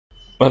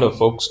Hello,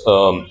 folks.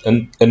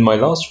 In my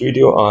last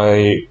video,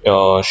 I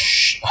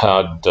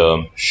had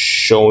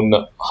shown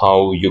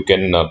how you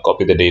can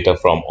copy the data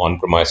from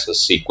on-premises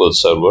SQL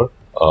Server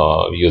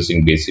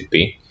using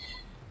BCP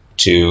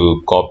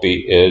to copy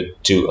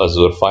it to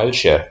Azure file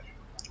share,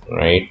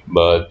 right?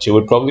 But you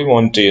would probably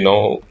want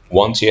to,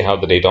 once you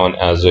have the data on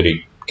Azure,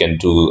 you can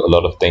do a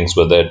lot of things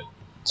with it.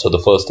 So the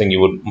first thing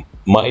you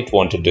might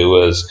want to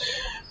do is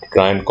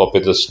try and copy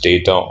this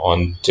data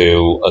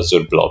onto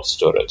Azure Blob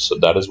Storage. So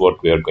that is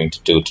what we are going to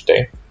do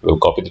today. We'll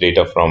copy the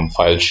data from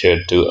file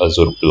share to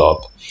Azure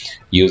Blob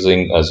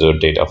using Azure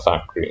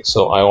DataFactory.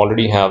 So I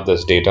already have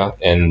this data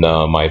in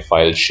my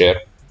file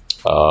share,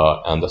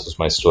 and this is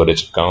my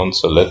storage account.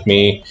 So let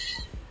me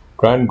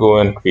try and go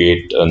and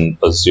create an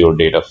Azure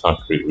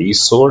DataFactory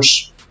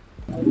resource.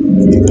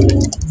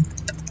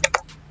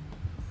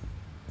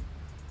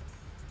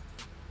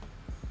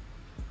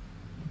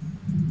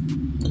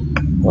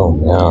 Oh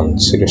man,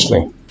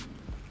 seriously.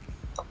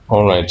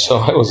 All right, so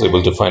I was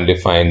able to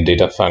define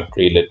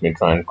DataFactory. Let me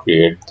try and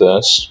create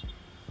this.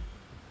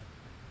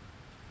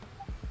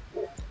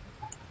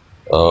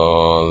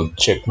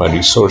 Check my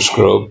resource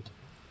group.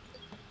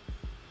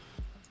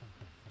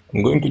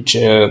 I'm going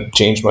to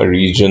change my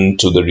region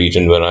to the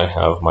region where I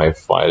have my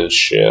file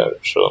share.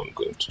 So I'm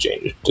going to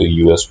change it to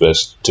US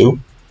West 2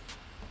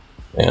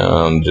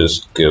 and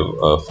just give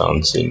a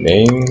fancy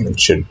name. It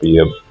should be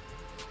a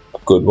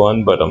good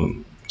one, but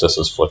this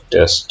is for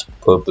test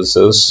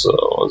purposes. So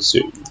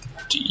Azure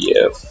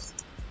DF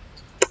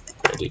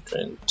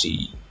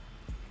 2020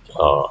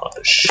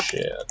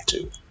 share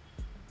 2.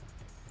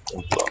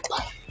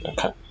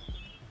 Okay.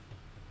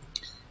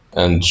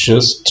 And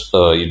just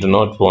you do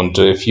not want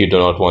to, if you do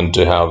not want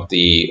to have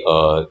the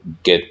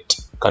get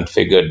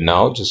configured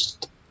now,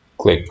 just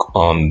click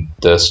on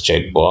this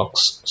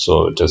checkbox.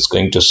 So it is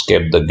going to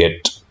skip the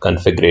get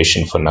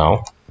configuration for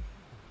now.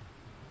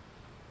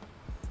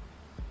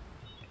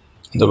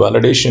 The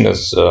validation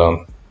is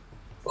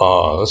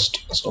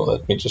passed, so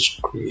let me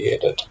just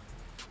create it.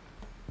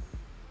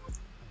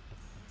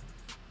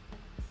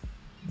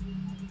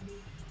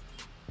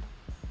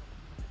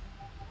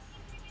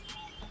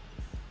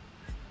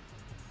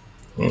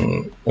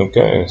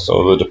 Okay,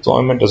 so the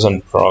deployment is in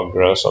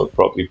progress. I'll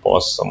probably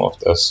pause some of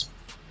this.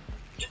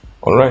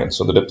 All right,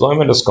 so the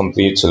deployment is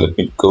complete. So let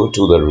me go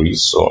to the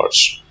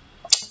resource.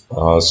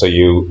 So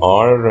you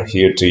are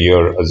here to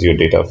your Azure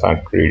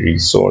DataFactory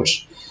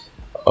resource.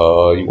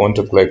 You want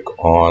to click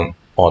on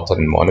author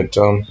and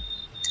monitor.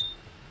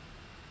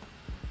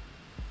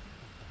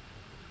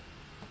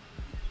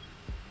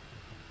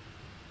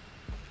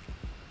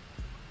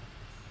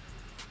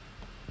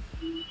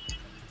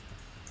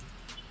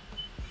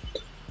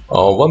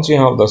 Once you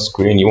have the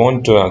screen, you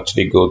want to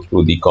actually go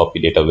through the copy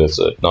data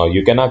wizard. Now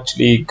you can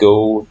actually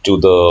go to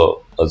the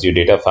Azure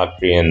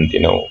DataFactory and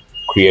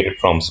create it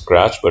from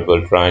scratch, but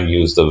we'll try and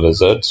use the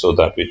wizard so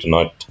that we do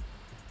not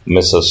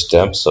miss a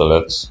step. So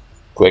let's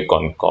click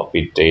on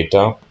copy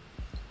data,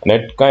 and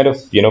it kind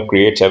of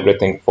creates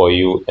everything for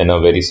you in a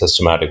very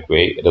systematic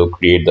way. It'll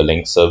create the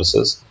link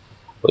services,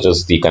 which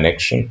is the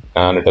connection,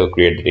 and it will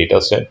create the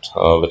data set,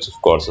 which of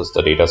course is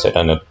the data set,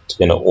 and it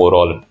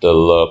overall it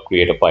will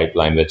create a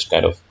pipeline which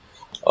kind of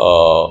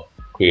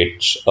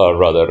creates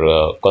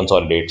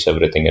consolidates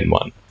everything in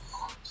one.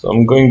 So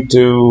I'm going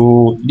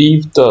to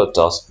leave the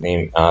task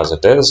name as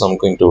it is. I'm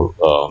going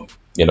to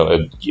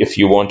if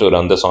you want to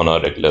run this on a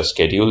regular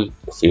schedule,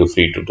 feel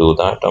free to do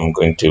that. I'm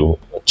going to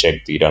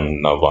check the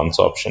run once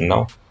option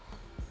now.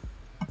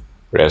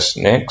 Press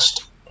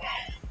next.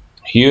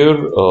 Here,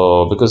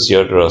 because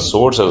your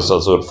source is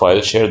Azure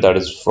file share, that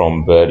is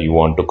from where you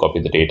want to copy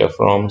the data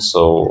from.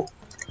 So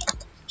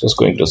just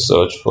going to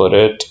search for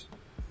it,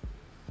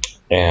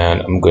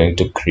 and I'm going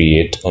to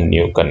create a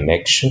new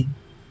connection.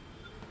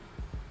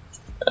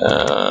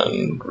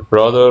 And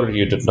rather,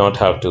 you did not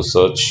have to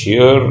search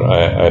here.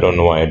 I don't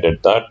know why I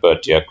did that,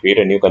 but yeah, create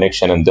a new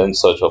connection and then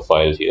search a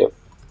file here.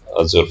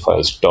 Azure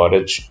file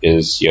storage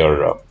is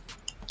your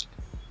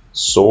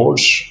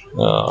source.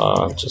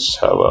 Just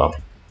have a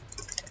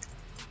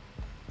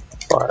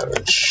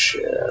file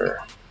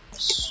share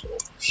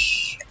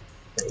source.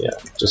 Yeah,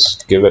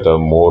 just give it a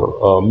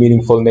more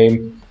meaningful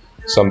name,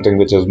 something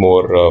which is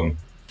more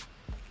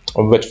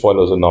which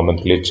follows a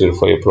nomenclature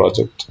for your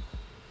project.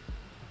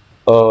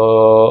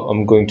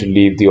 I'm going to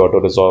leave the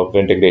auto resolve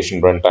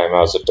integration runtime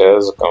as it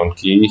is. Account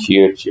key,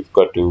 here you've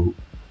got to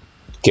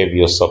give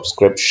your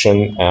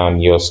subscription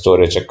and your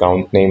storage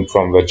account name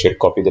from which you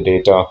copy the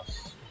data,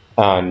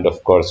 and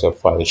of course your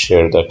file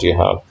share that you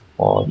have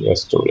on your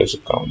storage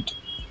account.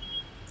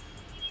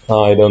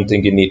 I don't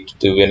think you need to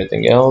do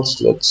anything else.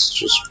 Let's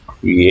just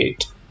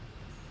create.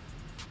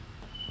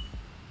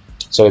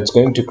 So it's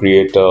going to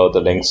create the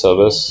link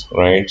service,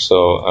 right?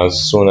 So as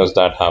soon as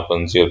that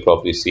happens, you'll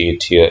probably see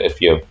it here.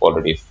 If you have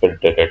already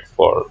filtered it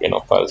for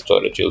file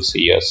storage, you'll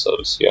see your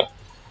service here.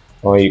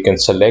 Or you can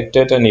select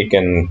it and you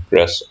can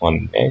press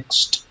on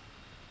next.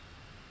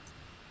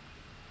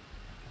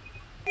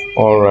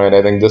 All right,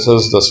 I think this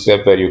is the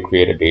step where you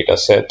create a data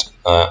set,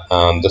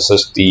 and this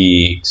is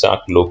the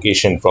exact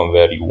location from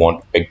where you want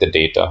to pick the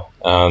data.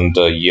 And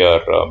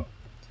your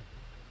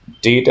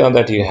data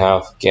that you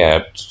have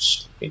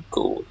kept, let me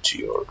go to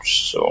your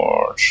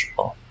source.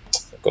 Oh,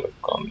 I could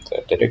have gone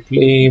there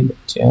directly,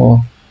 but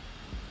yeah.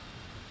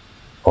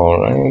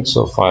 All right,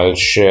 so file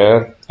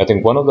share. I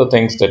think one of the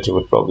things that you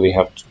would probably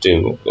have to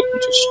do, let me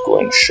just go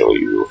and show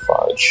you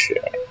file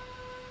share.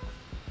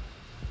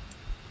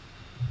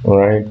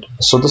 Right,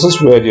 so this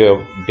is where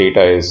your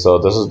data is.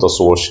 This is the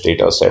source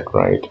data set,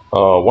 right?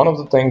 One of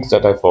the things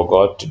that I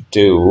forgot to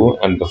do,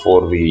 and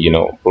before we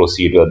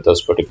proceed with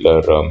this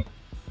particular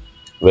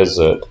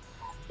wizard,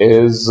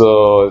 is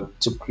to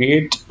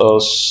create a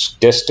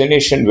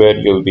destination where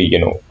you'll be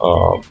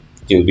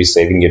you'll be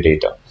saving your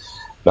data.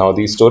 Now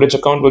the storage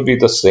account would be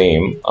the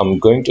same. I'm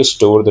going to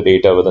store the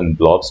data within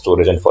Blob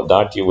Storage, and for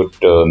that you would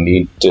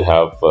need to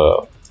have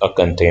a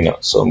container.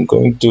 So I'm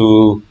going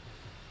to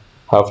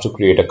have to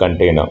create a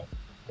container,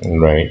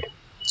 right?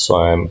 So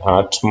I'm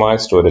at my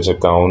storage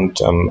account,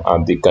 I'm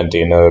at the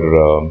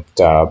container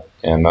tab,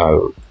 and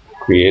I'll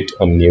create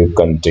a new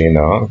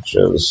container, which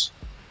is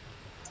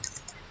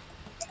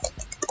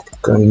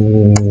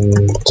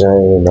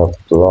container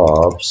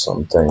blob,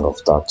 something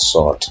of that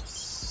sort,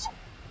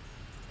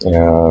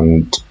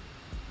 and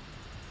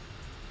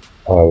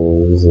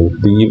I'll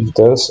leave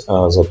this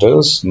as it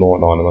is, no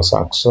anonymous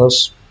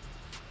access,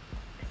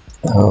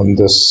 and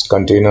this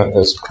container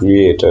is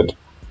created.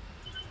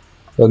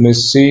 Let me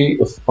see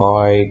if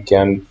I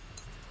can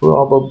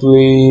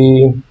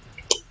probably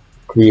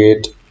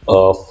create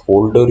a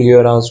folder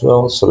here as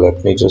well. So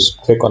let me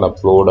just click on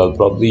upload. I'll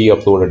probably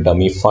upload a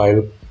dummy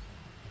file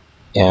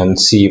and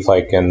see if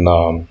I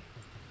can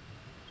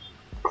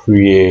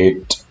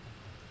create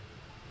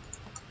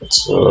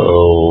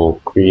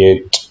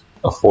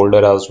a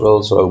folder as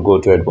well. So I'll go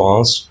to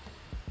advanced.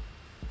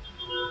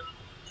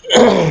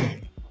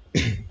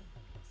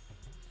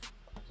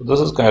 So this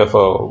is kind of a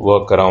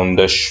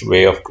workaround-ish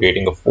way of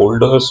creating a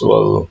folder. So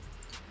I'll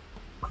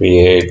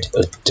create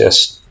a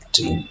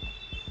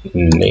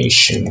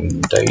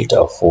destination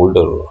data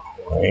folder,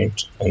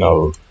 right? And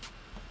I'll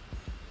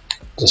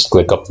just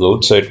click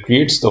upload. So it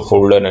creates the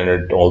folder and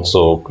it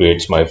also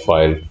creates my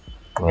file,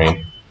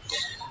 right?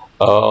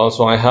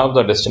 So I have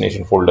the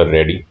destination folder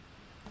ready.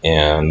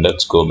 And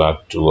let's go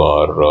back to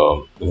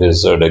our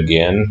wizard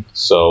again.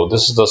 So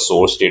this is the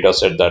source data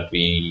set that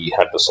we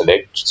had to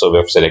select. So we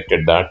have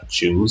selected that,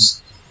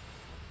 choose,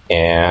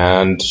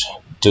 and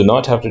do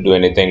not have to do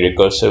anything.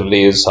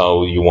 Recursively is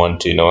how you want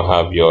to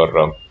have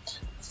your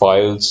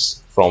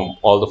files from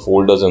all the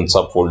folders and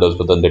subfolders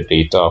within the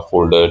data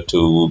folder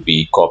to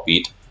be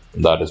copied.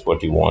 That is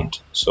what you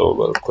want. So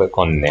we'll click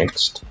on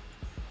next.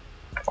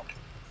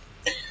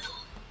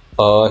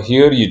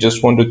 Here you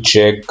just want to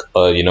check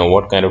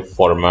what kind of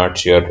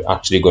format you're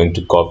actually going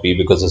to copy,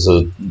 because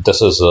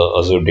this is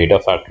Azure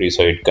DataFactory,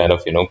 so it kind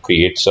of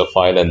creates a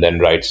file and then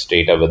writes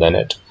data within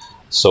it.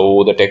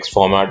 So the text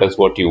format is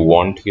what you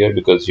want here,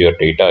 because your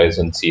data is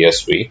in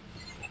CSV,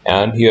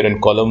 and here in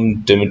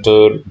column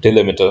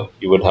delimiter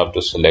you would have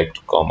to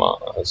select comma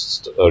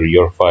as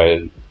your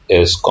file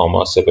is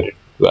comma separate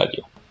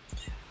value.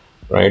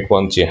 Right,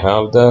 once you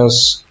have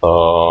this,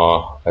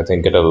 I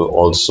think it'll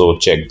also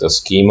check the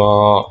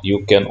schema.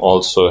 You can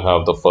also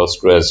have the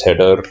first res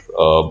header,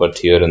 but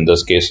here in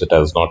this case it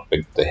has not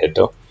picked the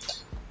header.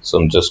 So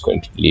I'm just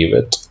going to leave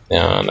it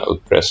and I'll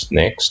press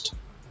next.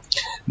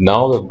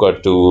 Now we've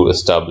got to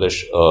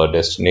establish a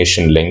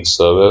destination link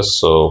service.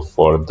 So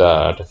for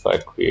that, if I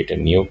create a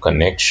new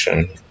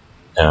connection,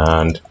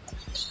 and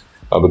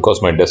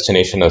because my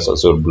destination is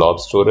Azure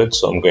Blob Storage,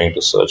 so I'm going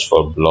to search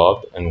for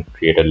Blob and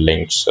create a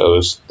linked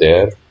service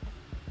there.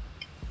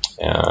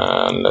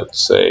 And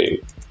let's say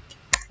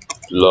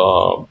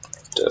Blob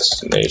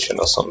destination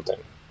or something.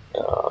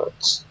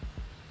 It's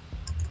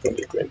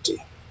 2020.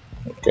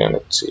 Okay,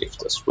 let's see if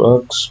this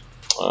works.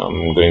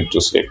 I'm going to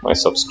select my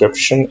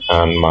subscription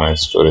and my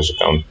storage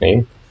account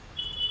name,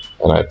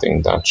 and I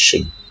think that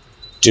should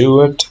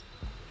do it.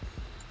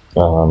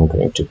 I'm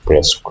going to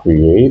press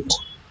create.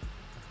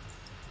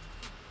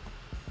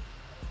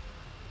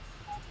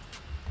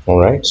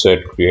 Alright, so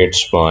it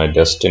creates my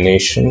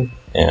destination,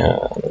 and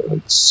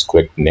let's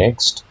click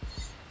next,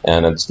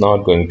 and it's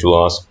not going to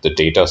ask the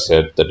data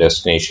set, the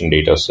destination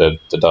data set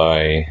that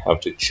I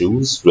have to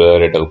choose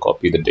where it'll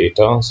copy the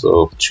data.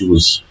 So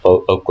choose,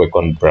 I'll click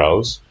on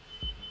browse,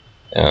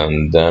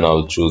 and then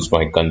I'll choose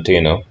my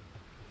container,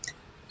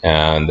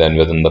 and then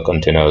within the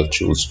container I'll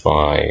choose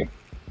my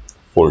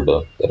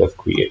folder that I've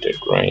created,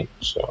 right?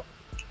 So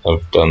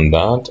I've done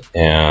that,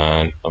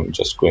 and I'm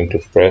just going to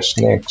press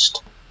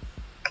next.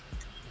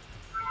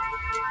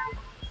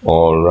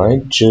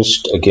 Alright,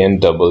 just again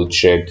double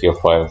check your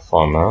file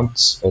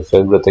formats. If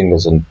everything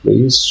is in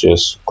place,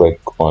 just click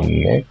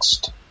on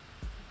next.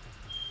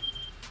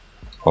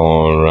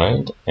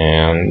 Alright,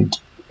 and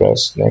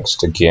press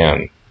next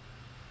again.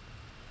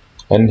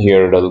 And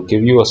here it'll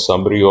give you a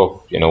summary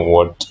of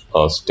what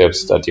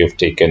steps that you've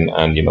taken,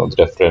 and the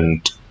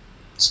different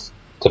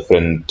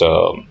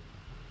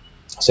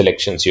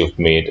selections you've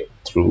made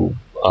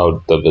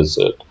throughout the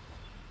wizard.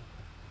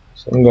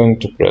 So I'm going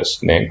to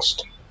press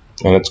next,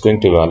 and it's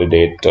going to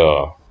validate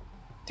the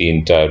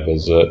entire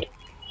wizard.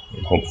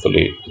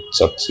 Hopefully it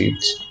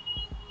succeeds.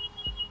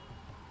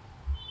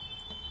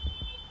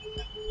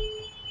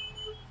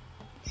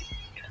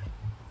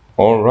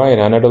 All right,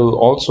 and it'll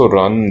also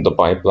run the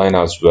pipeline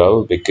as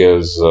well,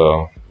 because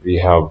we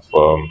have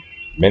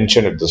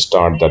mentioned at the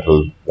start that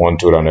we'll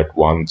want to run it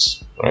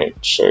once, right?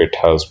 So it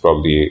has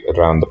probably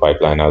run the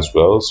pipeline as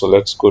well. So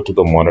let's go to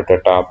the monitor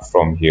tab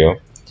from here.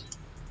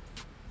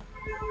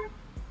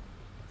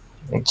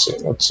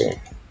 Let's see.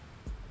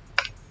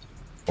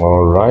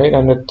 All right,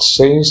 and it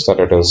says that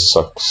it has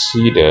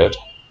succeeded.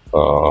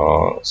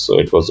 So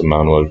it was a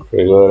manual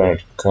trigger and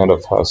it kind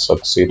of has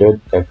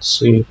succeeded. Let's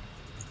see.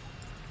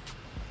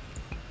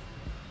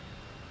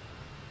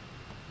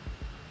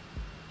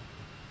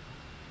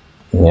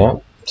 Yeah,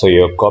 so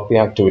your copy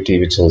activity,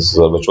 which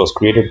was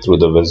created through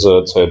the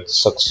wizard, so it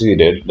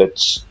succeeded.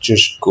 Let's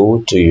just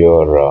go to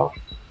your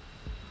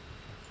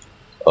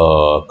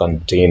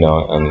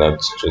container and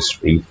let's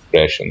just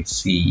refresh and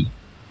see.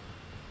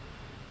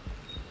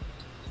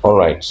 All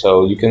right,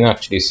 so you can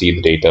actually see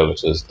the data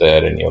which is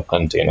there in your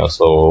container.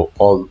 So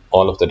all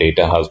of the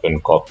data has been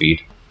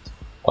copied.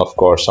 Of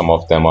course, some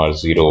of them are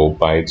 0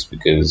 bytes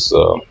because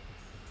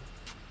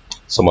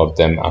some of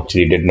them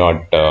actually did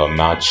not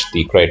match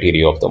the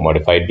criteria of the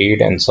modified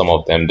date, and some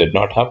of them did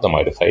not have the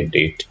modified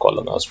date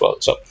column as well.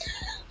 So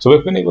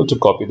we've been able to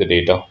copy the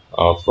data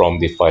from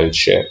the file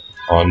share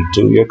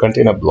onto your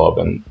container blob,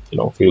 and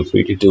feel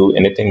free to do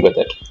anything with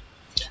it.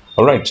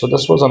 All right, so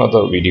this was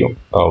another video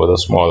with a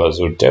small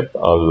Azure tip.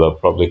 I'll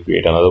probably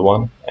create another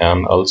one,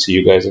 and I'll see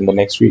you guys in the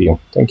next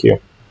video. Thank you.